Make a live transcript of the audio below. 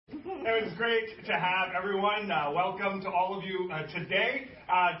It was great to have everyone. Welcome to all of you today.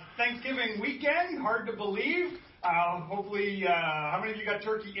 Thanksgiving weekend, hard to believe. Hopefully, how many of you got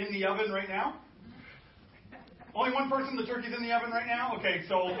turkey in the oven right now? Only one person, the turkey's in the oven right now? Okay,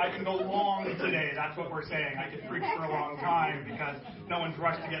 so I can go long today. That's what we're saying. I could preach for a long time because no one's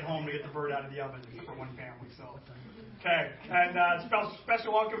rushed to get home to get the bird out of the oven for one family. So, okay, and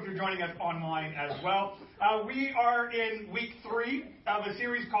special welcome if you're joining us online as well. We are in week 3 of a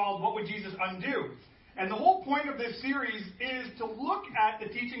series called What Would Jesus Undo? And the whole point of this series is to look at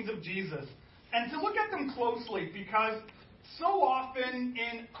the teachings of Jesus and to look at them closely because so often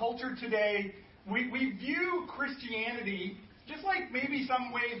in culture today, we view Christianity, just like maybe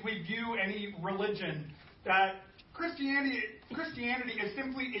some ways we view any religion, that Christianity is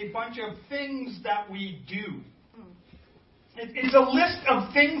simply a bunch of things that we do. It's a list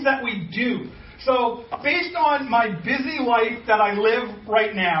of things that we do. So, based on my busy life that I live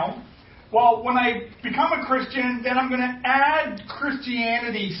right now, well, when I become a Christian, then I'm going to add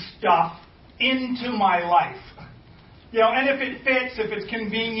Christianity stuff into my life. And if it fits, if it's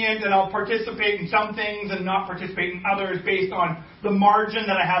convenient, then I'll participate in some things and not participate in others based on the margin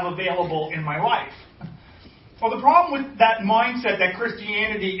that I have available in my life. Well, the problem with that mindset that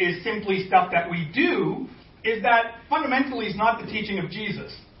Christianity is simply stuff that we do is that fundamentally it's not the teaching of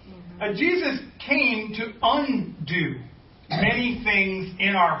Jesus. Jesus came to undo many things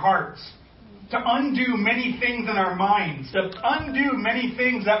in our hearts, to undo many things in our minds, to undo many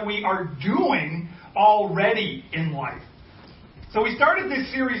things that we are doing already in life. So we started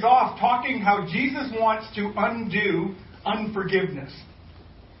this series off talking how Jesus wants to undo unforgiveness.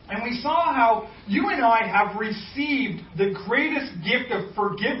 And we saw how you and I have received the greatest gift of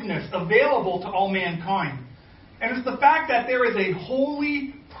forgiveness available to all mankind. And it's the fact that there is a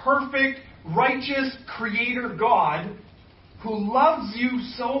holy, perfect, righteous Creator God who loves you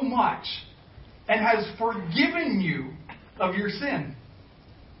so much and has forgiven you of your sin.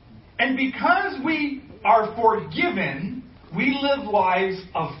 And because we are forgiven, we live lives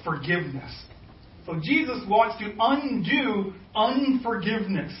of forgiveness. So Jesus wants to undo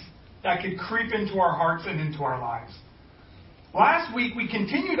unforgiveness that could creep into our hearts and into our lives. Last week we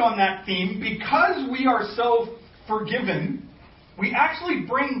continued on that theme. Because we are so forgiven, we actually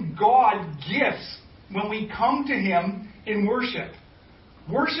bring God gifts when we come to Him in worship.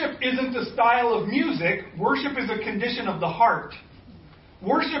 Worship isn't a style of music. Worship is a condition of the heart.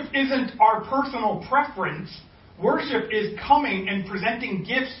 Worship isn't our personal preference. Worship is coming and presenting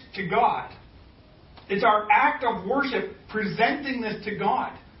gifts to God. It's our act of worship presenting this to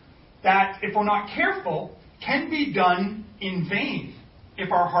God that, if we're not careful, can be done in vain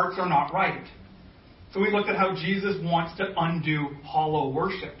if our hearts are not right. So we looked at how Jesus wants to undo hollow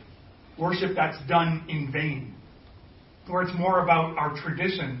worship. Worship that's done in vain. Where it's more about our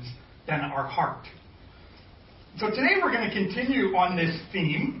traditions than our heart. So today we're going to continue on this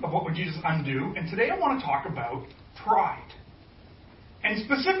theme of what would Jesus undo. And today I want to talk about pride. And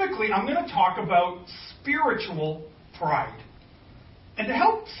specifically, I'm going to talk about spiritual pride. And to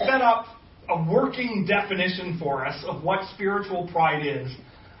help set up a working definition for us of what spiritual pride is,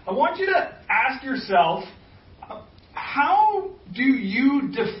 I want you to ask yourself, how do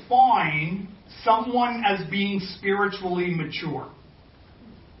you define someone as being spiritually mature?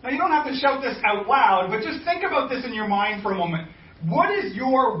 Now, you don't have to shout this out loud, but just think about this in your mind for a moment. What is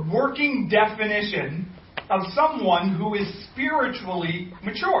your working definition of someone who is spiritually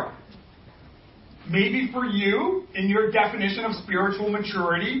mature? Maybe for you, in your definition of spiritual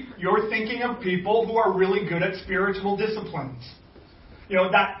maturity, you're thinking of people who are really good at spiritual disciplines.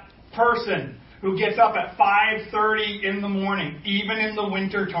 That person who gets up at 5:30 in the morning, even in the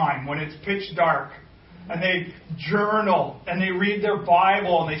wintertime when it's pitch dark, and they journal, and they read their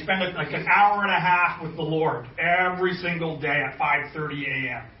Bible, and they spend like an hour and a half with the Lord every single day at 5:30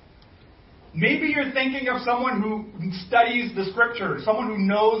 a.m. Maybe you're thinking of someone who studies the Scriptures, someone who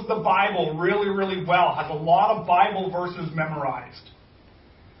knows the Bible really, really well, has a lot of Bible verses memorized.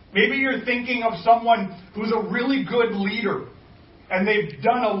 Maybe you're thinking of someone who's a really good leader, and they've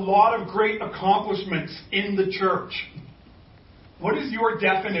done a lot of great accomplishments in the church. What is your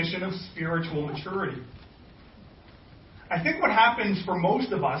definition of spiritual maturity? I think what happens for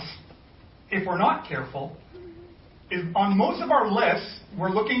most of us, if we're not careful, is on most of our lists, we're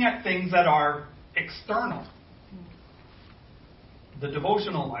looking at things that are external. The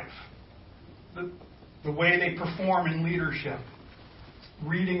devotional life, the way they perform in leadership,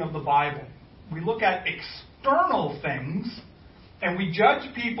 reading of the Bible. We look at external things, and we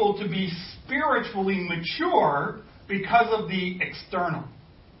judge people to be spiritually mature because of the external.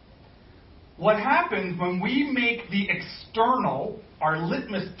 What happens when we make the external our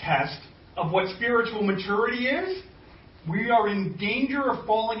litmus test of what spiritual maturity is, we are in danger of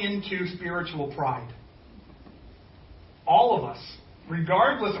falling into spiritual pride. All of us,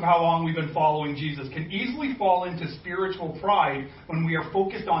 regardless of how long we've been following Jesus, can easily fall into spiritual pride when we are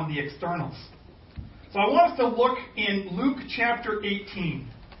focused on the externals. So I want us to look in Luke chapter 18.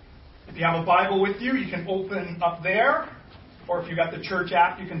 If you have a Bible with you, you can open up there. Or if you've got the church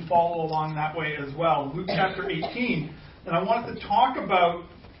app, you can follow along that way as well. Luke chapter 18. And I want us to talk about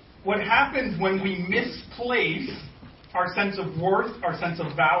what happens when we misplace our sense of worth, our sense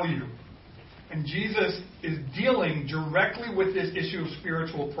of value. And Jesus is dealing directly with this issue of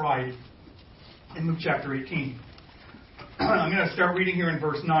spiritual pride in Luke chapter 18. I'm going to start reading here in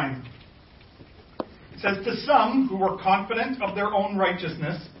verse 9. It says, "To some who were confident of their own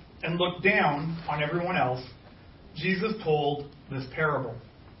righteousness and looked down on everyone else, Jesus told this parable."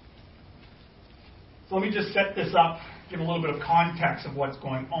 So let me just set this up, give a little bit of context of what's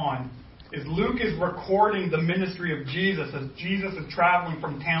going on. Is Luke is recording the ministry of Jesus as Jesus is traveling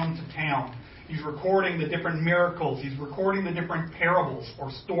from town to town. He's recording the different miracles. He's recording the different parables or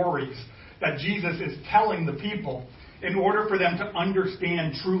stories that Jesus is telling the people in order for them to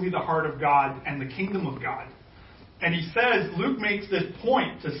understand truly the heart of God and the kingdom of God. And he says, Luke makes this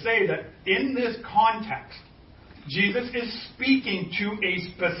point to say that in this context, Jesus is speaking to a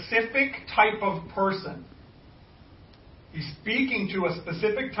specific type of person. He's speaking to a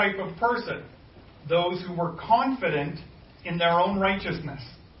specific type of person, those who were confident in their own righteousness.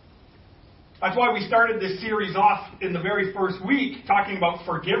 That's why we started this series off in the very first week talking about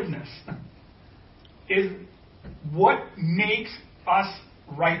forgiveness. Is what makes us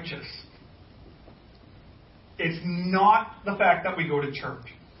righteous? It's not the fact that we go to church.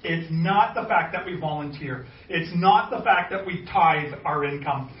 It's not the fact that we volunteer. It's not the fact that we tithe our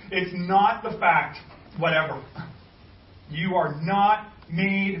income. It's not the fact, whatever. You are not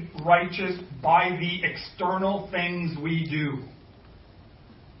made righteous by the external things we do.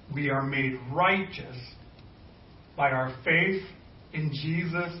 We are made righteous by our faith in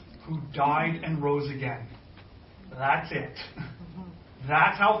Jesus who died and rose again. That's it.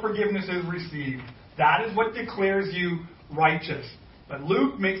 That's how forgiveness is received. That is what declares you righteous. But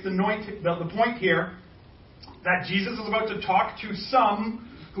Luke makes the point here that Jesus is about to talk to some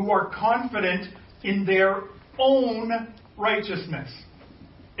who are confident in their own righteousness.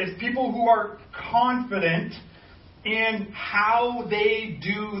 It's people who are confident in how they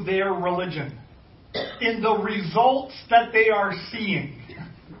do their religion, in the results that they are seeing.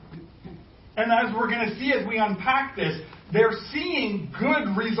 And as we're going to see as we unpack this, they're seeing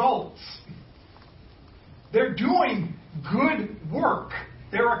good results. They're doing good work.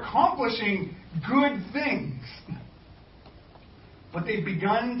 They're accomplishing good things. But they've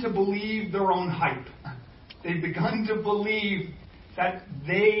begun to believe their own hype. They've begun to believe that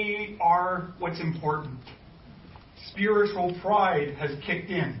they are what's important. Spiritual pride has kicked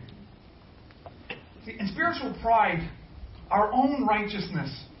in. See, in spiritual pride, our own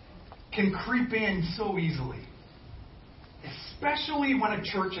righteousness can creep in so easily. Especially when a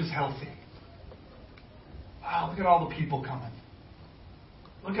church is healthy. Wow, look at all the people coming.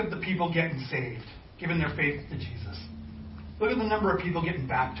 Look at the people getting saved, giving their faith to Jesus. Look at the number of people getting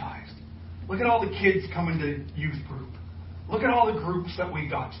baptized. Look at all the kids coming to youth group. Look at all the groups that we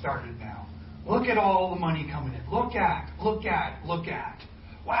got started now. Look at all the money coming in. Look at.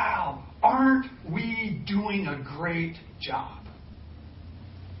 Wow, aren't we doing a great job?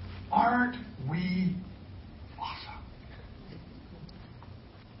 Aren't we awesome?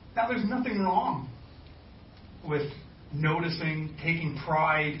 Now, there's nothing wrong with noticing, taking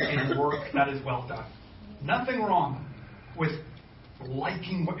pride in work that is well done. Nothing wrong with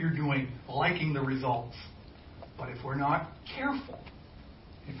liking what you're doing, liking the results. But if we're not careful,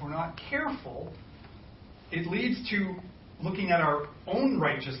 it leads to looking at our own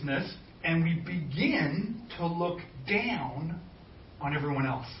righteousness, and we begin to look down on everyone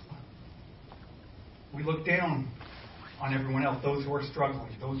else. We look down on everyone else, those who are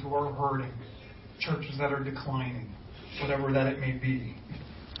struggling, those who are hurting, churches that are declining, whatever that it may be.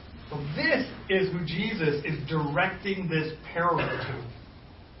 So this is who Jesus is directing this parable to.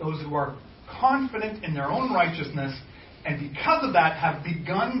 Those who are confident in their own righteousness, and because of that have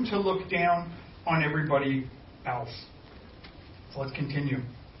begun to look down on everybody else. So let's continue.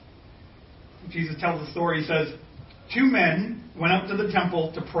 Jesus tells the story. He says, 2 men went up to the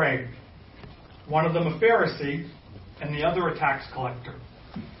temple to pray. One of them a Pharisee, and the other a tax collector.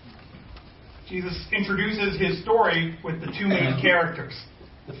 Jesus introduces his story with the 2 main characters,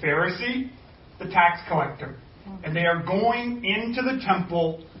 the Pharisee, the tax collector. And they are going into the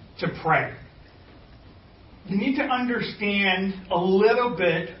temple to pray. you need to understand a little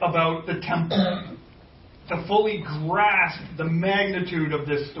bit about the temple to fully grasp the magnitude of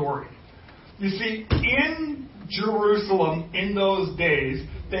this story. You see, in Jerusalem in those days,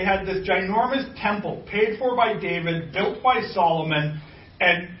 they had this ginormous temple paid for by David, built by Solomon,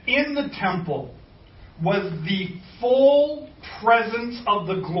 and in the temple was the full presence of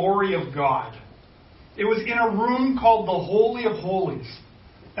the glory of God. It was in a room called the Holy of Holies.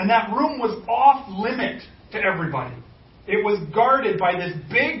 And that room was off limit to everybody. It was guarded by this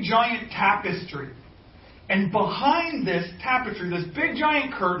big giant tapestry. And behind this tapestry, this big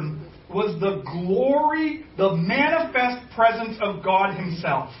giant curtain, was the glory, the manifest presence of God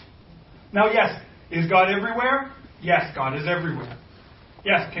Himself. Now, yes, is God everywhere? Yes, God is everywhere.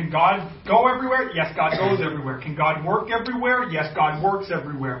 Yes, can God go everywhere? Yes, God goes everywhere. Can God work everywhere? Yes, God works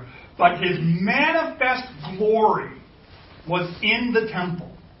everywhere. But His manifest glory was in the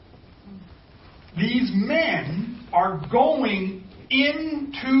temple. These men are going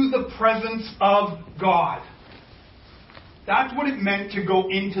into the presence of God. That's what it meant to go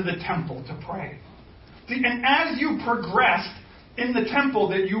into the temple to pray. See, and as you progressed in the temple,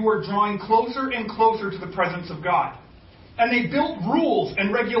 that you were drawing closer and closer to the presence of God. And they built rules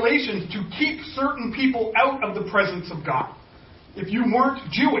and regulations to keep certain people out of the presence of God. If you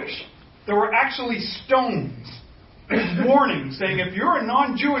weren't Jewish, there were actually stones and warnings saying, if you're a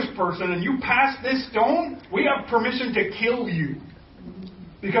non-Jewish person and you pass this stone, we have permission to kill you.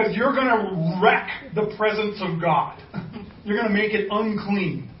 Because you're going to wreck the presence of God. You're going to make it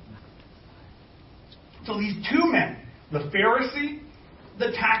unclean. So these two men, the Pharisee,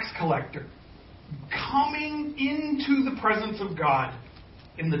 the tax collector, coming into the presence of God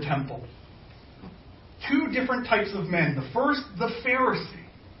in the temple. Two different types of men. The first, the Pharisee.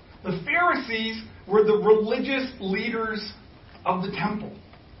 The Pharisees were the religious leaders of the temple.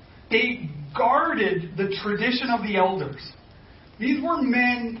 They guarded the tradition of the elders. These were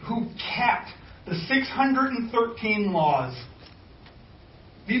men who kept the 613 laws.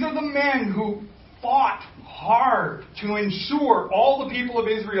 These are the men who fought hard to ensure all the people of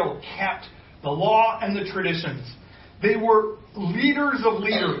Israel kept the law and the traditions. They were leaders of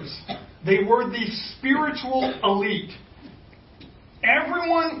leaders. They were the spiritual elite.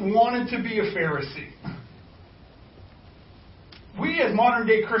 Everyone wanted to be a Pharisee. We as modern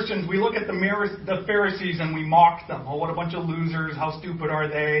day Christians, we look at the Pharisees and we mock them. Oh, what a bunch of losers. How stupid are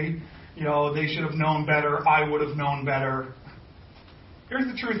they? You know, they should have known better. I would have known better. Here's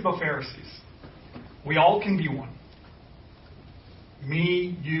the truth about Pharisees. We all can be one.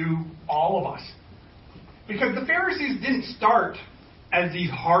 Me, you, all of us. Because the Pharisees didn't start as these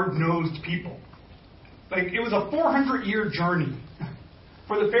hard-nosed people. Like, it was a 400-year journey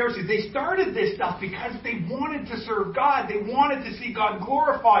for the Pharisees. They started this stuff because they wanted to serve God. They wanted to see God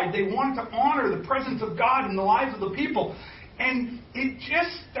glorified. They wanted to honor the presence of God in the lives of the people. And it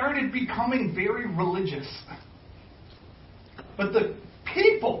just started becoming very religious. But the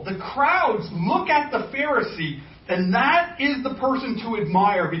people, the crowds, look at the Pharisee, and that is the person to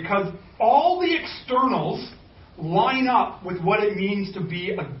admire because all the externals line up with what it means to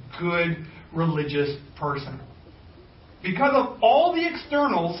be a good religious person. Because of all the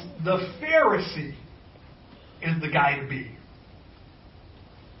externals, the Pharisee is the guy to be.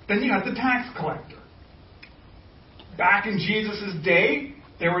 Then you have the tax collector. Back in Jesus' day,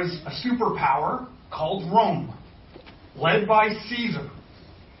 there was a superpower called Rome, led by Caesar.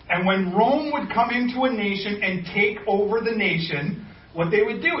 And when Rome would come into a nation and take over the nation, what they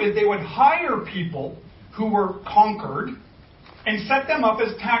would do is they would hire people who were conquered and set them up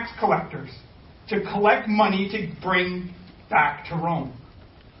as tax collectors to collect money to bring back to Rome.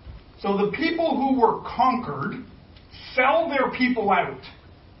 So the people who were conquered sell their people out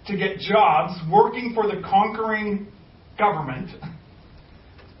to get jobs working for the conquering government.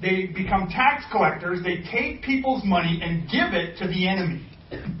 They become tax collectors. They take people's money and give it to the enemy.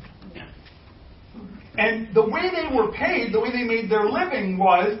 And the way they were paid, the way they made their living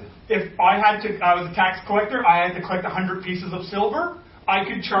was, if I was a tax collector, I had to collect 100 pieces of silver, I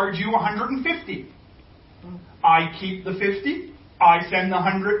could charge you 150. I keep the 50, I send the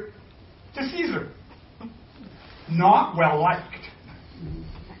 100 to Caesar. Not well liked.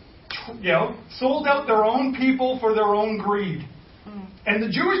 Sold out their own people for their own greed. And the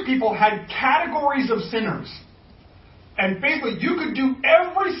Jewish people had categories of sinners. And basically, you could do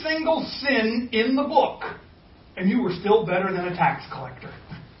every single sin in the book, and you were still better than a tax collector.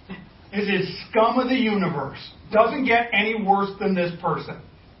 It is scum of the universe. Doesn't get any worse than this person.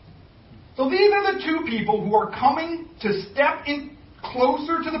 So these are the two people who are coming to step in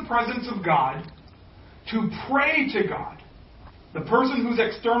closer to the presence of God, to pray to God. The person whose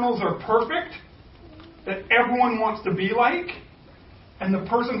externals are perfect, that everyone wants to be like, and the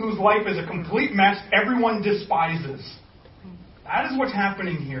person whose life is a complete mess, everyone despises. That is what's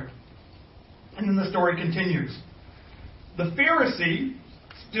happening here. And then the story continues. The Pharisee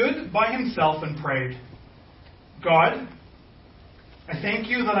stood by himself and prayed, God, I thank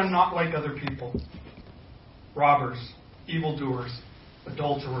you that I'm not like other people. Robbers, evildoers,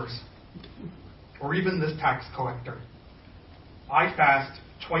 adulterers, or even this tax collector. I fast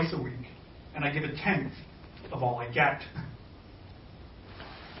twice a week, and I give a tenth of all I get.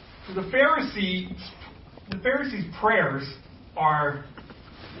 So the Pharisee's prayers are,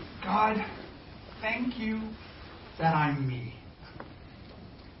 God, thank you that I'm me.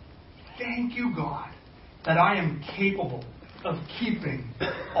 Thank you, God, that I am capable of keeping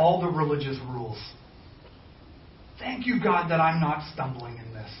all the religious rules. Thank you, God, that I'm not stumbling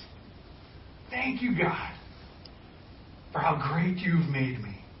in this. Thank you, God, for how great you've made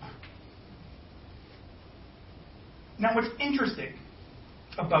me. Now, what's interesting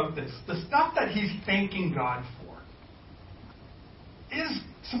about this, the stuff that he's thanking God for, is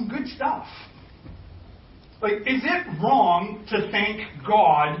some good stuff. Like, is it wrong to thank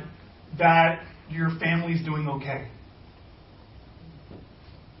God that your family's doing okay?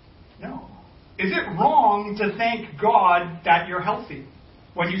 No. Is it wrong to thank God that you're healthy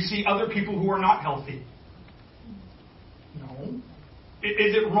when you see other people who are not healthy? No.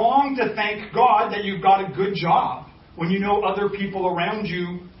 Is it wrong to thank God that you've got a good job when you know other people around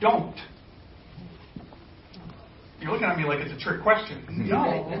you don't? You're looking at me like it's a trick question.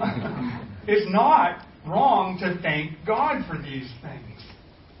 No. It's not wrong to thank God for these things.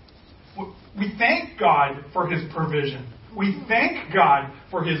 We thank God for His provision. We thank God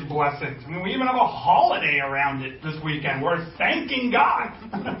for His blessings. I mean, we even have a holiday around it this weekend. We're thanking God.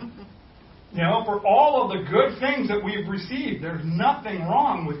 For all of the good things that we've received. There's nothing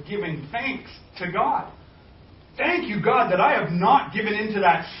wrong with giving thanks to God. Thank you, God, that I have not given into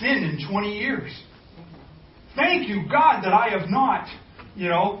that sin in 20 years. Thank you, God, that I have not,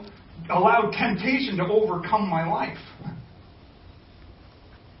 allowed temptation to overcome my life.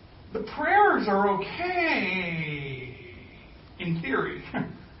 The prayers are okay in theory,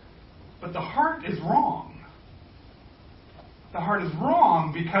 but the heart is wrong. The heart is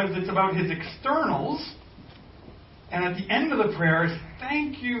wrong because it's about his externals, and at the end of the prayer is,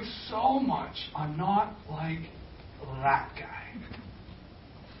 thank you so much, I'm not like that guy.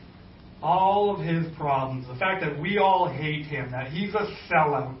 All of his problems, the fact that we all hate him, that he's a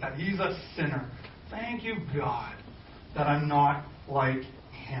sellout, that he's a sinner. Thank you, God, that I'm not like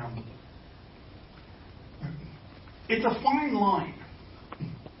him. It's a fine line.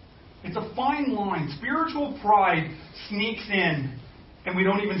 It's a fine line. Spiritual pride sneaks in, and we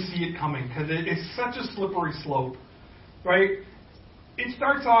don't even see it coming because it's such a slippery slope, right? It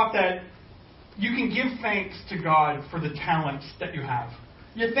starts off that you can give thanks to God for the talents that you have.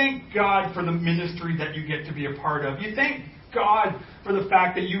 You thank God for the ministry that you get to be a part of. You thank God for the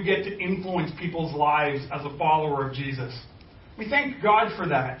fact that you get to influence people's lives as a follower of Jesus. We thank God for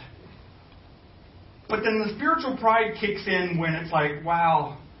that. But then the spiritual pride kicks in when it's like,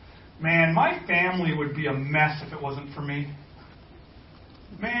 wow, man, my family would be a mess if it wasn't for me.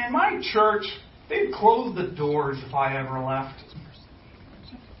 Man, my church, they'd close the doors if I ever left.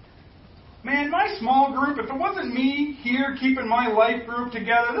 Man, my small group, if it wasn't me here keeping my life group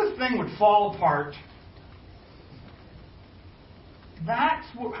together, this thing would fall apart. That's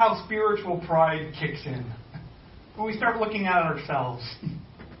how spiritual pride kicks in. When we start looking at ourselves.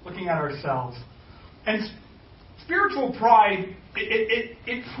 And spiritual pride,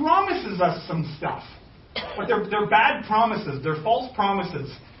 it promises us some stuff. But they're bad promises. They're false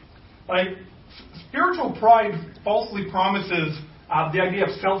promises. Like, spiritual pride falsely promises the idea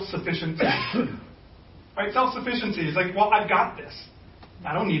of self-sufficiency. Right? Self-sufficiency is like, well, I've got this.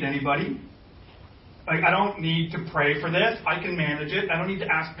 I don't need anybody. Like, I don't need to pray for this. I can manage it. I don't need to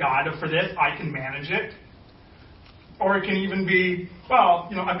ask God for this. I can manage it. Or it can even be, well,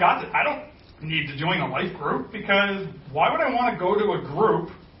 I've got this. I don't need to join a life group because why would I want to go to a group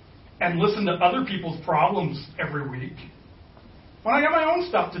and listen to other people's problems every week when I got my own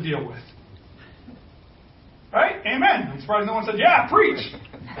stuff to deal with? Right? Amen. I'm surprised no one said, yeah, preach.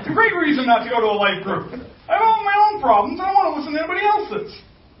 It's a great reason not to go to a life group. I have all my own problems. I don't want to listen to anybody else's.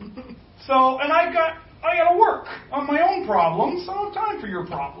 And I got to work on my own problems. So I don't have time for your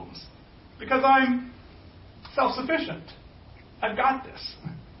problems because I'm self-sufficient. I've got this.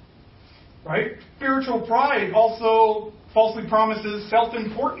 Right? Spiritual pride also falsely promises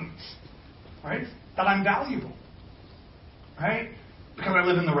self-importance. Right? That I'm valuable. Right? because I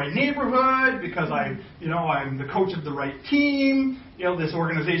live in the right neighborhood, because I'm the coach of the right team, this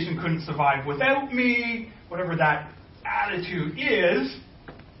organization couldn't survive without me, whatever that attitude is,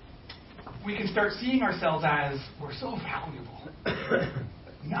 we can start seeing ourselves as we're so valuable.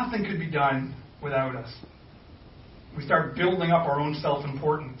 Nothing could be done without us. We start building up our own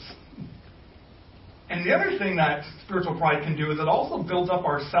self-importance. And the other thing that spiritual pride can do is it also builds up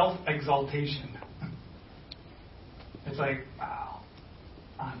our self-exaltation. It's like, wow,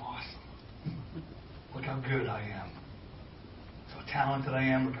 I'm awesome. Look how good I am. Look how talented I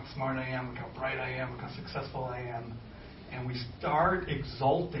am. Look how smart I am. Look how bright I am. Look how successful I am. And we start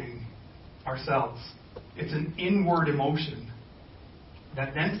exalting ourselves. It's an inward emotion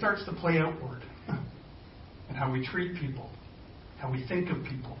that then starts to play outward. And how we treat people, how we think of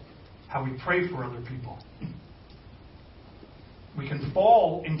people, how we pray for other people. We can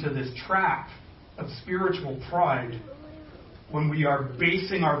fall into this trap of spiritual pride when we are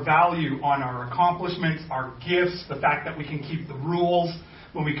basing our value on our accomplishments, our gifts, the fact that we can keep the rules,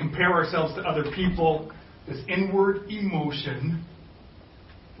 when we compare ourselves to other people. This inward emotion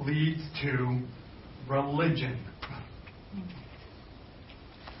leads to religion.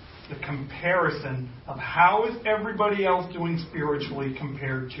 The comparison of how is everybody else doing spiritually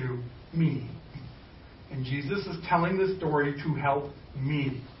compared to me. And Jesus is telling this story to help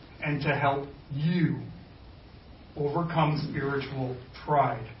me and to help you overcome spiritual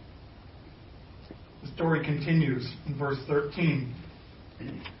pride. The story continues in verse 13.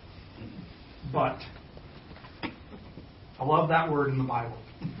 But. I love that word in the Bible.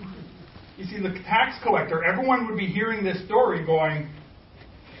 You see, the tax collector, everyone would be hearing this story going,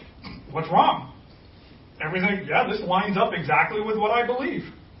 what's wrong? Everything, this lines up exactly with what I believe.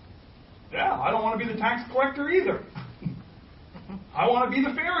 Yeah, I don't want to be the tax collector either. I want to be the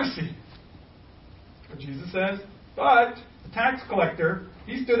Pharisee. But Jesus says, but the tax collector,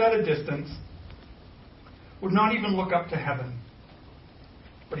 he stood at a distance, would not even look up to heaven,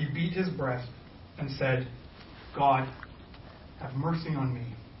 but he beat his breast and said, God, have mercy on me,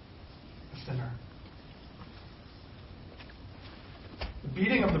 a sinner. The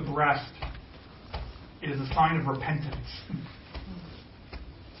beating of the breast is a sign of repentance.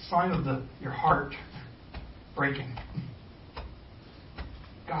 A sign of your heart breaking.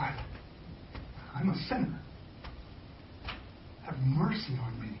 God, I'm a sinner. Have mercy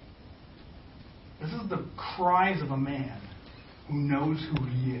on me. This is the cries of a man who knows who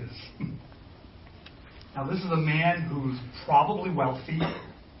he is. Now, this is a man who's probably wealthy,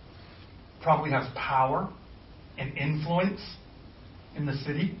 probably has power and influence in the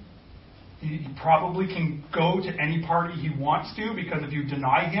city. He probably can go to any party he wants to, because if you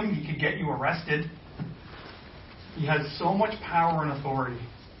deny him, he could get you arrested. He has so much power and authority.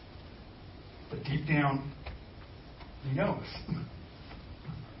 But deep down, he knows.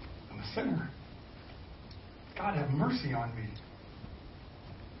 I'm a sinner. God, have mercy on me.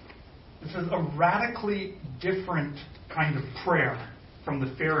 This is a radically different kind of prayer from the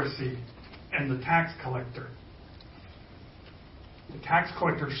Pharisee and the tax collector. The tax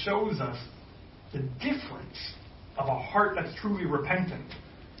collector shows us the difference of a heart that's truly repentant.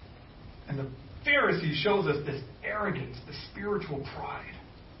 And the Pharisee shows us this arrogance, this spiritual pride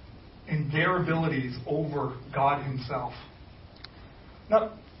in their abilities over God himself.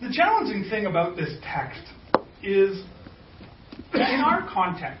 Now, the challenging thing about this text is, in our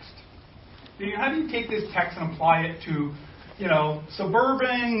context, how do you take this text and apply it to,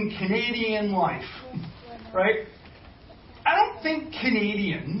 suburban Canadian life, right? I don't think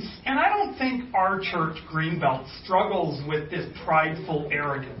Canadians, and I don't think our church, Greenbelt, struggles with this prideful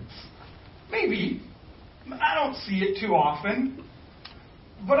arrogance. Maybe. I don't see it too often.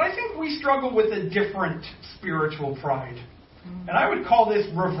 But I think we struggle with a different spiritual pride. And I would call this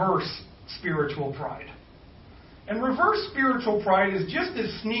reverse spiritual pride. And reverse spiritual pride is just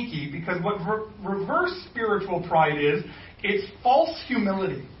as sneaky, because what reverse spiritual pride is, it's false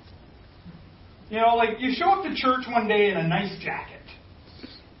humility. Like you show up to church one day in a nice jacket,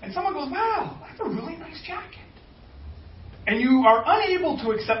 and someone goes, wow, that's a really nice jacket. And you are unable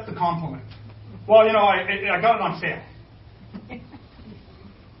to accept the compliment. Well, I got it on sale.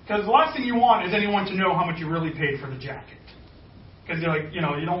 Because the last thing you want is anyone to know how much you really paid for the jacket. Because you're like, you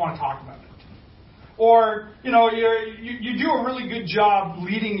don't want to talk about it. Or, you do a really good job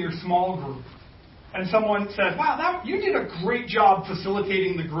leading your small group. And someone says, wow, you did a great job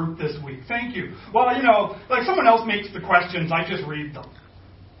facilitating the group this week. Thank you. Well, like someone else makes the questions, I just read them.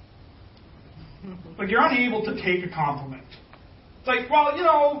 Like you're unable to take a compliment. It's like, well,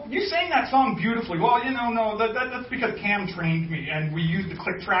 you sang that song beautifully. Well, no, that's because Cam trained me, and we used the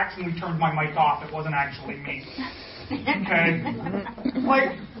click tracks, and we turned my mic off. It wasn't actually me. Okay?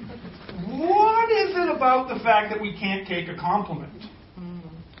 Like, what is it about the fact that we can't take a compliment?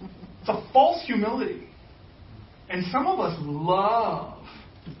 It's a false humility. And some of us love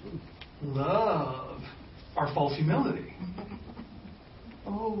our false humility.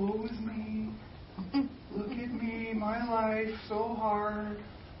 Oh, woe is me. Look at me, my life, so hard.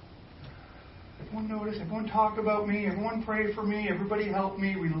 Everyone notice, everyone talk about me, everyone pray for me, everybody help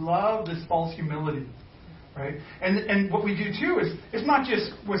me. We love this false humility. Right? And what we do too is, it's not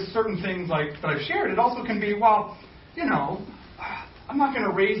just with certain things like that I've shared. It also can be, well, I'm not going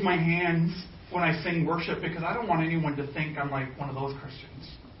to raise my hands when I sing worship because I don't want anyone to think I'm like one of those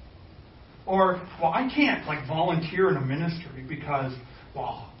Christians. Or, well, I can't like volunteer in a ministry because,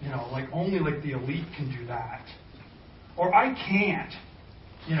 well, only like the elite can do that. Or I can't,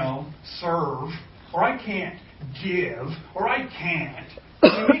 serve. Or I can't give. Or I can't.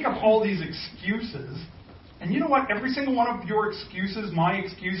 You make up all these excuses. And you know what? Every single one of your excuses, my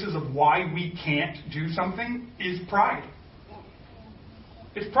excuses of why we can't do something, is pride.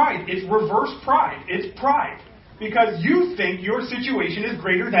 It's pride. It's reverse pride. It's pride. Because you think your situation is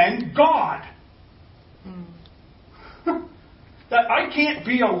greater than God. That I can't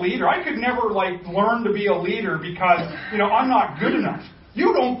be a leader. I could never learn to be a leader because, I'm not good enough.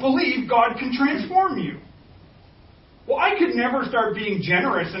 You don't believe God can transform you. Well, I could never start being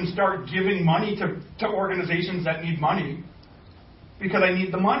generous and start giving money to organizations that need money because I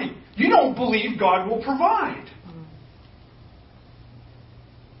need the money. You don't believe God will provide.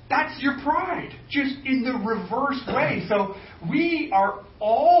 That's your pride, just in the reverse way. So we are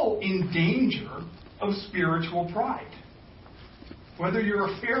all in danger of spiritual pride. Whether you're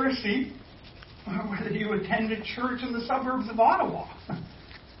a Pharisee, or whether you attend a church in the suburbs of Ottawa,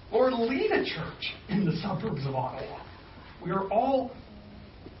 or lead a church in the suburbs of Ottawa.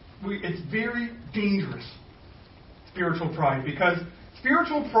 It's very dangerous, spiritual pride, because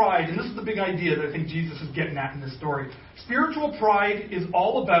spiritual pride, and this is the big idea that I think Jesus is getting at in this story, spiritual pride is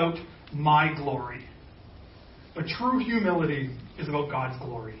all about my glory. But true humility is about God's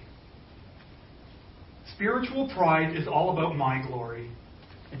glory. Spiritual pride is all about my glory,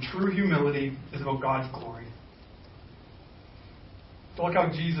 and true humility is about God's glory. So look how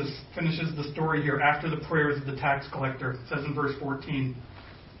Jesus finishes the story here after the prayers of the tax collector. It says in verse 14,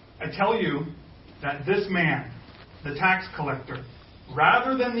 I tell you that this man, the tax collector,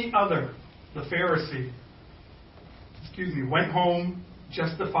 rather than the other, the Pharisee, went home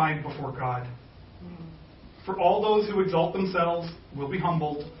justified before God. For all those who exalt themselves will be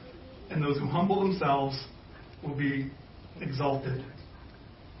humbled, and those who humble themselves will be exalted.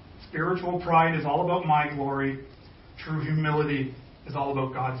 Spiritual pride is all about my glory. True humility is all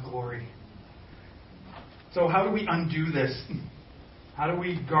about God's glory. So how do we undo this? How do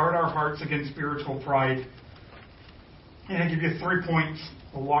we guard our hearts against spiritual pride? And I give you 3 points.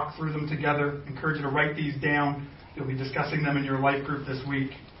 We'll walk through them together. I encourage you to write these down. You'll be discussing them in your life group this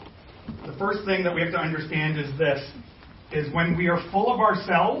week. The first thing that we have to understand is this, is when we are full of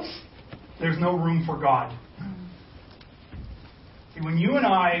ourselves, there's no room for God. See, when you and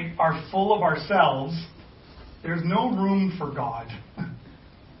I are full of ourselves, there's no room for God.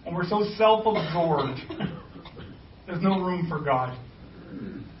 When we're so self-absorbed, there's no room for God.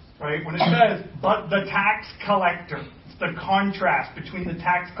 Right? When it says, but the tax collector, it's the contrast between the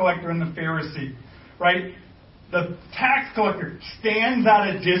tax collector and the Pharisee. Right? The tax collector stands at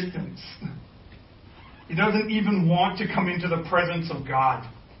a distance. He doesn't even want to come into the presence of God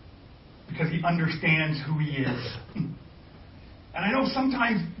because he understands who he is. And I know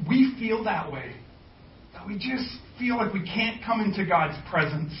sometimes we feel that way. That we just feel like we can't come into God's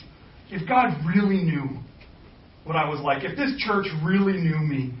presence. If God really knew what I was like, if this church really knew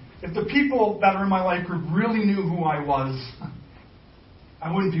me, if the people that are in my life group really knew who I was,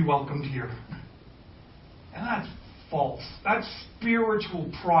 I wouldn't be welcomed here. And that's false. That's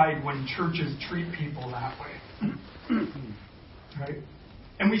spiritual pride when churches treat people that way. Right?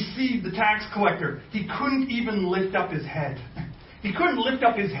 And we see the tax collector. He couldn't even lift up his head. He couldn't lift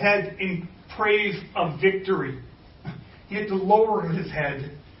up his head in praise of victory. He had to lower his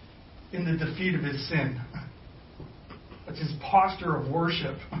head in the defeat of his sin. That's his posture of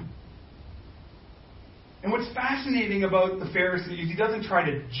worship. And what's fascinating about the Pharisee is he doesn't try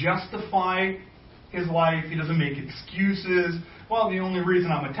to justify his life. He doesn't make excuses. Well, the only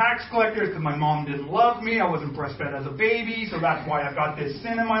reason I'm a tax collector is because my mom didn't love me. I wasn't breastfed as a baby, so that's why I've got this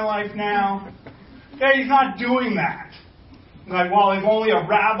sin in my life now. Okay, he's not doing that. Like, well, if only a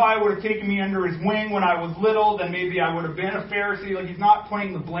rabbi would have taken me under his wing when I was little, then maybe I would have been a Pharisee. Like, he's not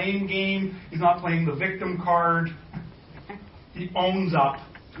playing the blame game. He's not playing the victim card. He owns up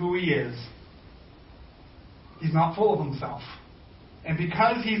to who he is. He's not full of himself. And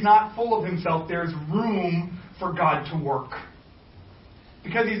because he's not full of himself, there's room for God to work.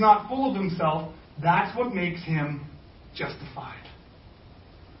 Because he's not full of himself, that's what makes him justified.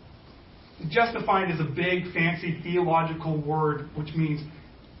 Justified is a big, fancy theological word, which means,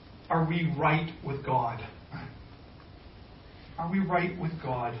 are we right with God? Are we right with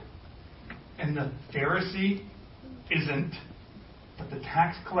God? And the Pharisee isn't, but the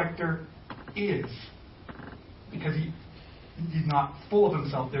tax collector is. Because he's not full of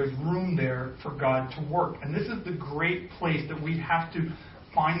himself. There's room there for God to work. And this is the great place that we have to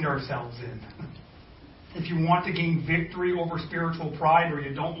find ourselves in. If you want to gain victory over spiritual pride, or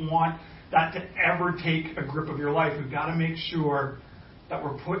you don't want that to ever take a grip of your life, we've got to make sure that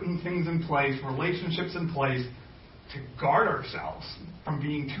we're putting things in place, relationships in place, to guard ourselves from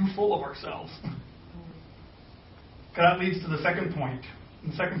being too full of ourselves. That leads to the second point.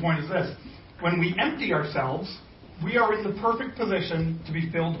 And the second point is this. When we empty ourselves, we are in the perfect position to be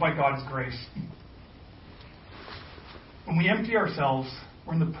filled by God's grace. When we empty ourselves,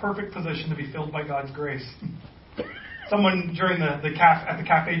 we're in the perfect position to be filled by God's grace. Someone during at the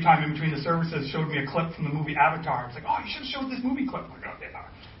cafe time in between the services showed me a clip from the movie Avatar. It's like, oh, you should have showed this movie clip. I'm like, oh, yeah,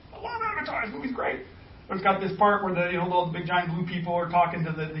 I love Avatar. This movie's great. But it's got this part where all the big giant blue people are talking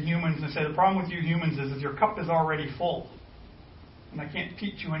to the humans and say, the problem with you humans is your cup is already full. And I can't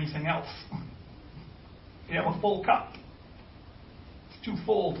teach you anything else. You have a full cup. It's too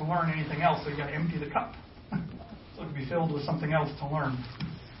full to learn anything else, so you got to empty the cup. So it can be filled with something else to learn.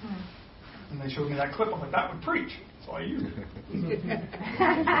 And they showed me that clip. I'm like, that would preach. So I used it.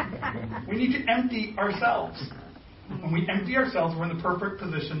 We need to empty ourselves. When we empty ourselves, we're in the perfect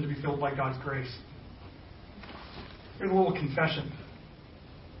position to be filled by God's grace. Here's a little confession.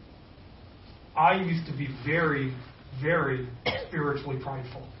 I used to be very, very spiritually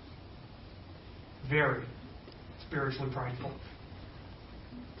prideful. Very spiritually prideful.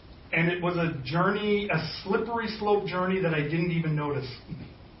 And it was a journey, a slippery slope journey that I didn't even notice.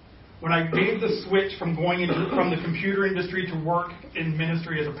 When I made the switch from from the computer industry to work in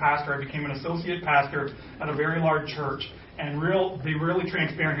ministry as a pastor, I became an associate pastor at a very large church. And be really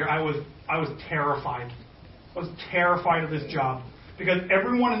transparent here, I was terrified. I was terrified of this job. Because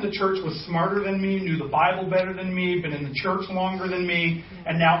everyone in the church was smarter than me, knew the Bible better than me, been in the church longer than me,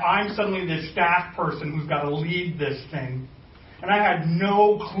 and now I'm suddenly this staff person who's got to lead this thing. And I had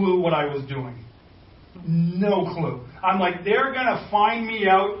no clue what I was doing. No clue. I'm like, they're going to find me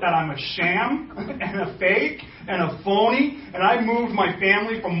out that I'm a sham and a fake and a phony, and I moved my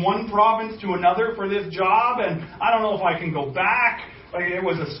family from one province to another for this job, and I don't know if I can go back. Like, it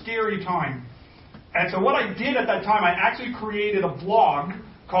was a scary time. And so what I did at that time, I actually created a blog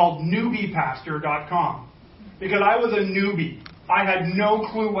called newbiepastor.com. Because I was a newbie. I had no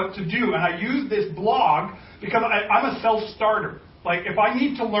clue what to do. And I used this blog because I'm a self-starter. Like, if I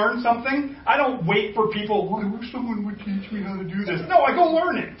need to learn something, I don't wait for people, well, I wish someone would teach me how to do this. No, I go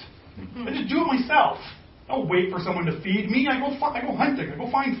learn it. I just do it myself. I don't wait for someone to feed me. I go hunting. I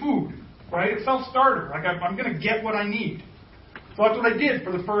go find food. Right? It's self-starter. Like, I'm going to get what I need. So that's what I did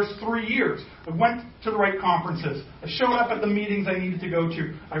for the first 3 years. I went to the right conferences. I showed up at the meetings I needed to go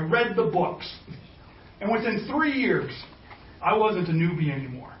to. I read the books. And within 3 years, I wasn't a newbie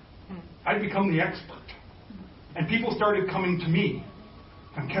anymore. I'd become the expert. And people started coming to me.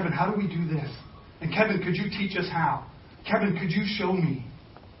 And Kevin, how do we do this? And Kevin, could you teach us how? Kevin, could you show me?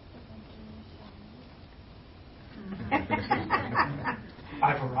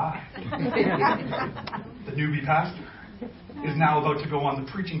 I've arrived. The newbie pastor is now about to go on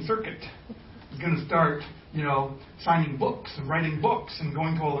the preaching circuit. He's going to start, signing books and writing books and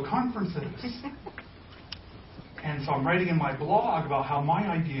going to all the conferences. And so I'm writing in my blog about how my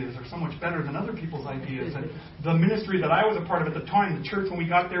ideas are so much better than other people's ideas. And the ministry that I was a part of at the time, the church when we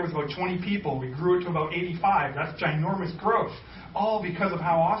got there was about 20 people. We grew it to about 85. That's ginormous growth. All because of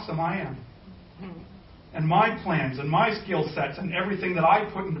how awesome I am. And my plans and my skill sets and everything that I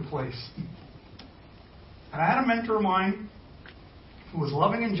put into place. And I had a mentor of mine who was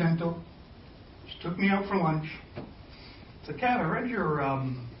loving and gentle. She took me out for lunch. Said, Kev, I read your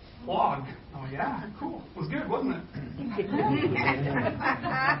blog. Oh, yeah, cool. It was good, wasn't it?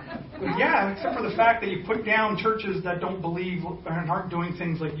 Yeah, except for the fact that you put down churches that don't believe and aren't doing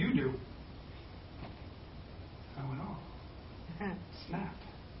things like you do. I went, oh, snap.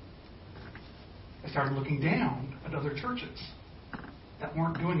 I started looking down at other churches that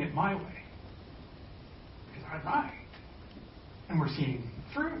weren't doing it my way. Because I lied. And we're seeing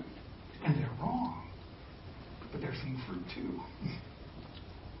fruit. And they're wrong. But they're seeing fruit too.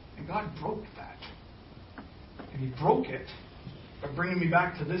 And God broke that. And He broke it by bringing me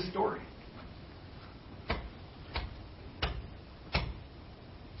back to this story.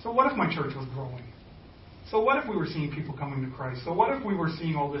 So what if my church was growing? So what if we were seeing people coming to Christ? So what if we were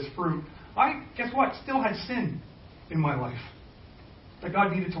seeing all this fruit? I, guess what, still had sin in my life that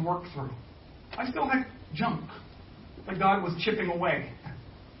God needed to work through. I still had junk that God was chipping away.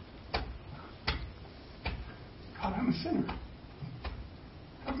 God, I'm a sinner.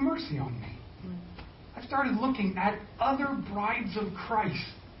 Have mercy on me. I started looking at other brides of Christ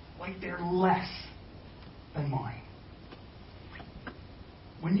like they're less than mine.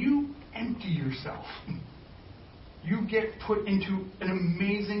 When you empty yourself, you get put into an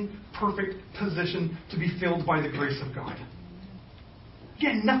amazing, perfect position to be filled by the grace of God.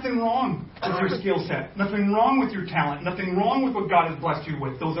 Again, nothing wrong with your skill set. Nothing wrong with your talent. Nothing wrong with what God has blessed you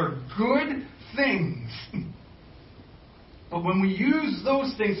with. Those are good things. But when we use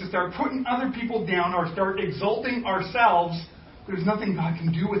those things to start putting other people down or start exalting ourselves, there's nothing God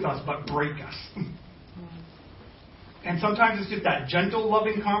can do with us but break us. And sometimes it's just that gentle,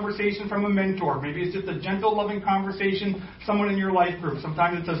 loving conversation from a mentor. Maybe it's just a gentle, loving conversation, someone in your life group.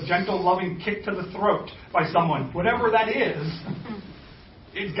 Sometimes it's a gentle, loving kick to the throat by someone. Whatever that is,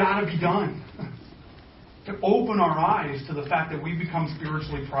 it's got to be done. To open our eyes to the fact that we become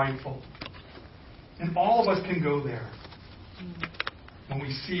spiritually prideful. And all of us can go there. When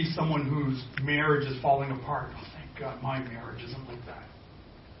we see someone whose marriage is falling apart, oh, thank God my marriage isn't like that.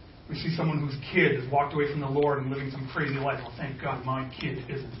 We see someone whose kid has walked away from the Lord and living some crazy life. Oh, thank God my kid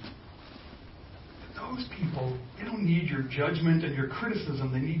isn't. But those people, they don't need your judgment and your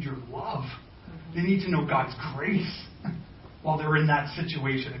criticism. They need your love. They need to know God's grace while they're in that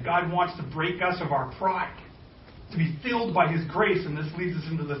situation. And God wants to break us of our pride, to be filled by His grace. And this leads us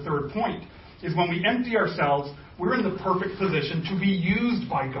into the third point, is when we empty ourselves, we're in the perfect position to be used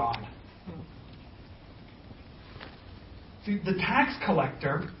by God. See, the tax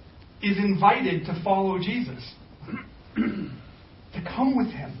collector is invited to follow Jesus, to come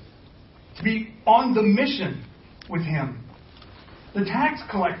with Him, to be on the mission with Him. The tax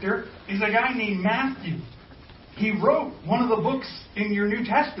collector is a guy named Matthew. He wrote one of the books in your New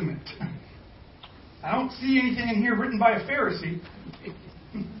Testament. I don't see anything in here written by a Pharisee.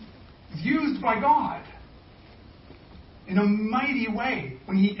 He's used by God in a mighty way.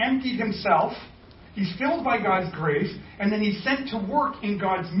 When he emptied himself, he's filled by God's grace, and then he's sent to work in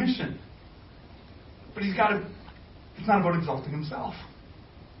God's mission. But it's not about exalting himself.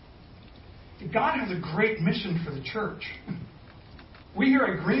 God has a great mission for the church. We here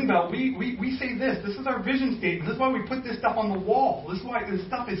at Greenbelt, we say this. This is our vision statement. This is why we put this stuff on the wall. This is why this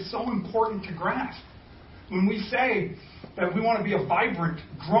stuff is so important to grasp. When we say that we want to be a vibrant,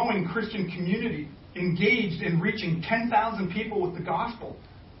 growing Christian community engaged in reaching 10,000 people with the gospel,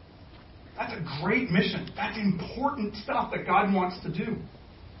 that's a great mission. That's important stuff that God wants to do.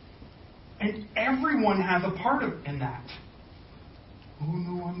 And everyone has a part in that. Oh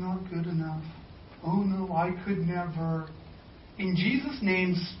no, I'm not good enough. Oh no, I could never. In Jesus'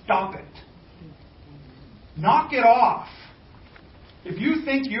 name, stop it. Knock it off. If you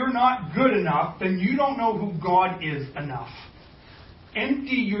think you're not good enough, then you don't know who God is enough.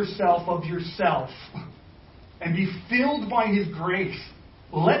 Empty yourself of yourself and be filled by His grace.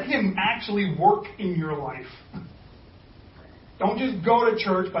 Let Him actually work in your life. Don't just go to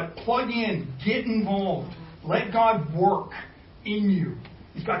church, but plug in, get involved. Let God work in you.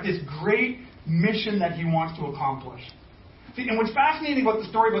 He's got this great mission that He wants to accomplish. See, and what's fascinating about the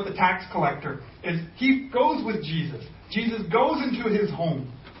story about the tax collector is he goes with Jesus. Jesus goes into his home.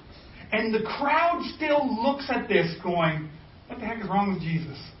 And the crowd still looks at this going, what the heck is wrong with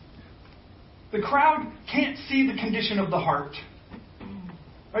Jesus? The crowd can't see the condition of the heart.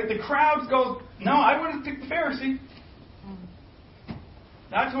 Right? The crowd goes, no, I would have picked the Pharisee.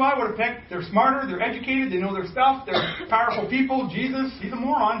 That's who I would have picked. They're smarter, they're educated, they know their stuff, they're powerful people. Jesus, he's a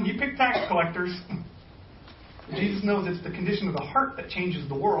moron. He picked tax collectors. Jesus knows it's the condition of the heart that changes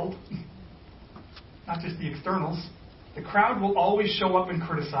the world, not just the externals. The crowd will always show up and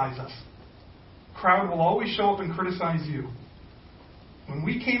criticize us. The crowd will always show up and criticize you. When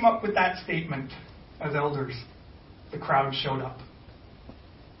we came up with that statement as elders, the crowd showed up.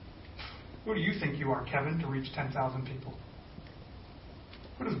 Who do you think you are, Kevin, to reach 10,000 people?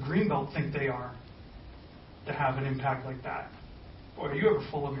 Who does Greenbelt think they are to have an impact like that? Boy, are you ever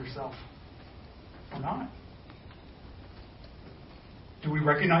full of yourself? Or not? Do we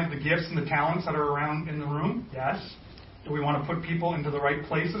recognize the gifts and the talents that are around in the room? Yes. Do we want to put people into the right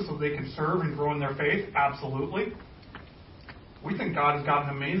places so they can serve and grow in their faith? Absolutely. We think God has got an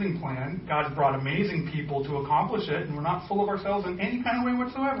amazing plan. God has brought amazing people to accomplish it, and we're not full of ourselves in any kind of way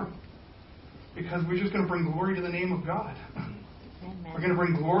whatsoever. Because we're just going to bring glory to the name of God. Amen. We're going to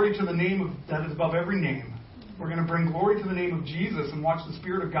bring glory to the name that is above every name. We're going to bring glory to the name of Jesus and watch the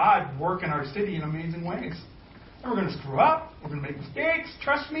Spirit of God work in our city in amazing ways. And we're going to screw up. We're going to make mistakes.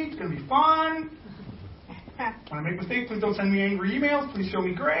 Trust me, it's going to be fun. When I make mistakes, please don't send me angry emails. Please show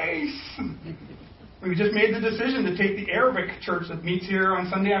me grace. We just made the decision to take the Arabic church that meets here on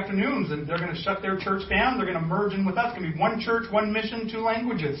Sunday afternoons, and they're going to shut their church down. They're going to merge in with us. It's going to be one church, one mission, 2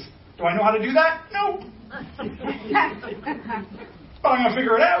 languages. Do I know how to do that? Nope. But I'm going to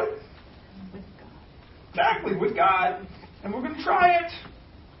figure it out. Exactly, with God. And we're going to try it.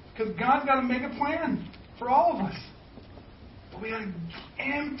 Because God's got to make a plan for all of us. But we got to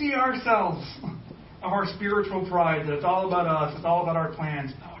empty ourselves of our spiritual pride, that it's all about us, it's all about our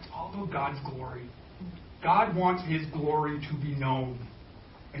plans. No, it's all about God's glory. God wants His glory to be known.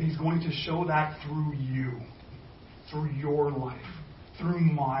 And He's going to show that through you, through your life, through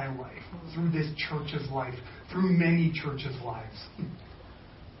my life, through this church's life, through many churches' lives.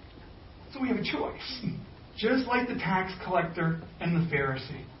 So we have a choice. Just like the tax collector and the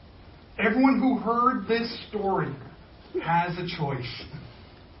Pharisee. Everyone who heard this story has a choice.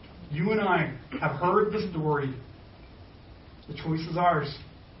 You and I have heard the story. The choice is ours.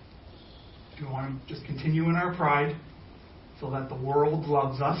 Do we want to just continue in our pride so that the world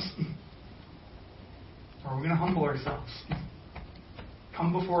loves us? Or are we going to humble ourselves?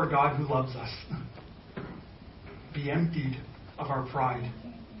 Come before a God who loves us. Be emptied of our pride.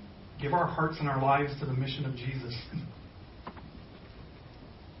 Give our hearts and our lives to the mission of Jesus.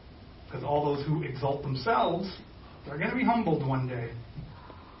 Because all those who exalt themselves, they're going to be humbled one day.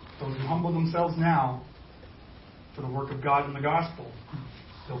 Those who humble themselves now for the work of God in the gospel,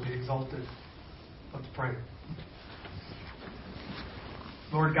 they'll be exalted. Let's pray.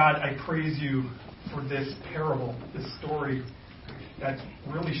 Lord God, I praise you for this parable, this story that's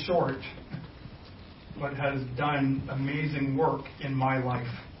really short, but has done amazing work in my life.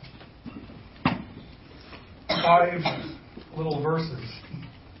 5 little verses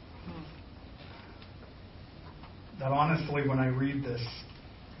that honestly, when I read this,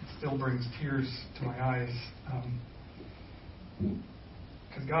 it still brings tears to my eyes.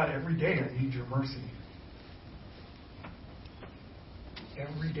 Because God, every day I need your mercy.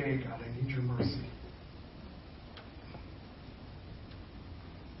 Every day, God, I need your mercy.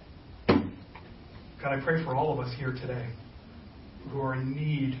 God, I pray for all of us here today who are in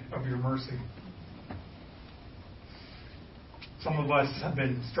need of your mercy. Some of us have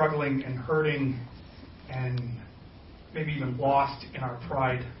been struggling and hurting and maybe even lost in our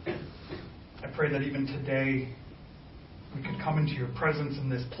pride. I pray that even today we could come into your presence in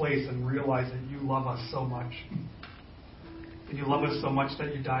this place and realize that you love us so much. That you love us so much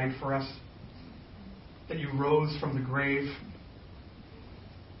that you died for us. That you rose from the grave.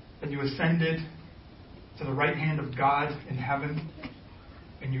 That you ascended to the right hand of God in heaven.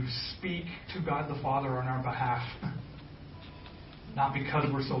 And you speak to God the Father on our behalf. Not because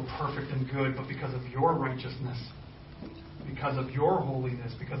we're so perfect and good, but because of your righteousness. Because of your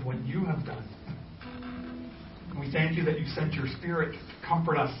holiness. Because of what you have done. And we thank you that you sent your Spirit to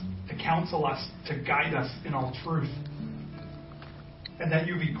comfort us, to counsel us, to guide us in all truth. And that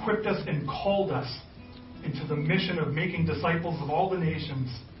you've equipped us and called us into the mission of making disciples of all the nations,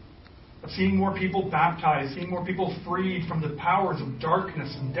 of seeing more people baptized, seeing more people freed from the powers of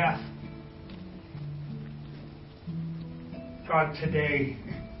darkness and death. God, today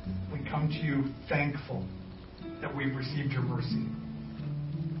we come to you thankful that we've received your mercy.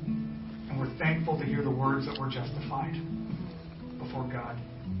 And we're thankful to hear the words that we're justified before God.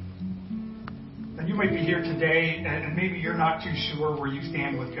 And you might be here today, and maybe you're not too sure where you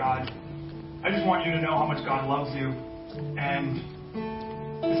stand with God. I just want you to know how much God loves you. And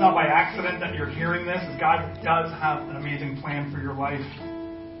it's not by accident that you're hearing this. God does have an amazing plan for your life.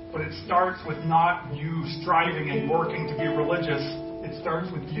 But it starts with not you striving and working to be religious. It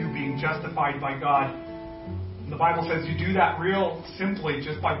starts with you being justified by God. And the Bible says you do that real simply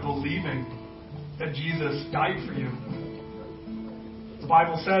just by believing that Jesus died for you. The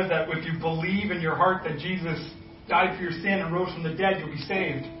Bible says that if you believe in your heart that Jesus died for your sin and rose from the dead, you'll be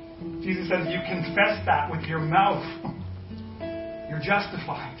saved. Jesus says you confess that with your mouth. You're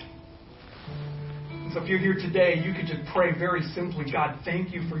justified. And so if you're here today, you could just pray very simply, God,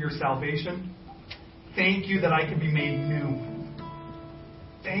 thank you for your salvation. Thank you that I can be made new.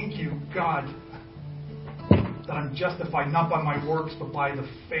 Thank you, God, that I'm justified not by my works, but by the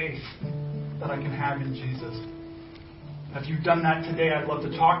faith that I can have in Jesus. If you've done that today, I'd love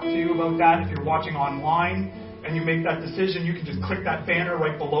to talk to you about that. If you're watching online, and you make that decision, you can just click that banner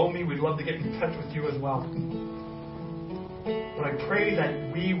right below me. We'd love to get in touch with you as well. But I pray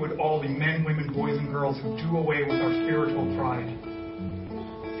that we would all be men, women, boys, and girls who do away with our spiritual pride.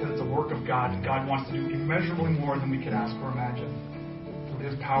 Because it's a work of God, and God wants to do immeasurably more than we could ask or imagine. Through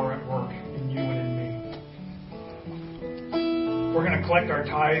His power at work in you and in me. We're going to collect our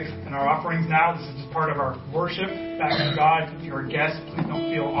tithes and our offerings now. This is just part of our worship back to God. If you're a guest, please don't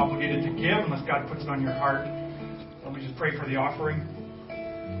feel obligated to give unless God puts it on your heart. Let me just pray for the offering.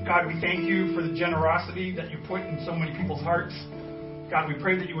 God, we thank you for the generosity that you put in so many people's hearts. God, we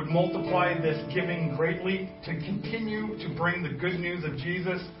pray that you would multiply this giving greatly to continue to bring the good news of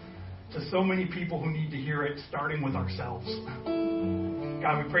Jesus to so many people who need to hear it, starting with ourselves.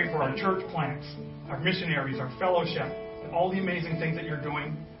 God, we pray for our church plants, our missionaries, our fellowship, and all the amazing things that you're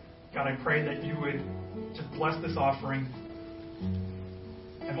doing. God, I pray that you would just bless this offering.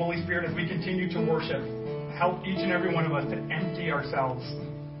 And Holy Spirit, as we continue to worship, help each and every one of us to empty ourselves,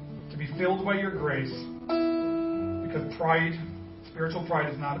 to be filled by your grace. Because pride, spiritual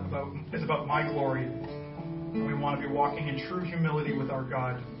pride, is about my glory. And we want to be walking in true humility with our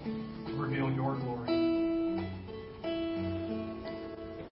God to reveal your glory.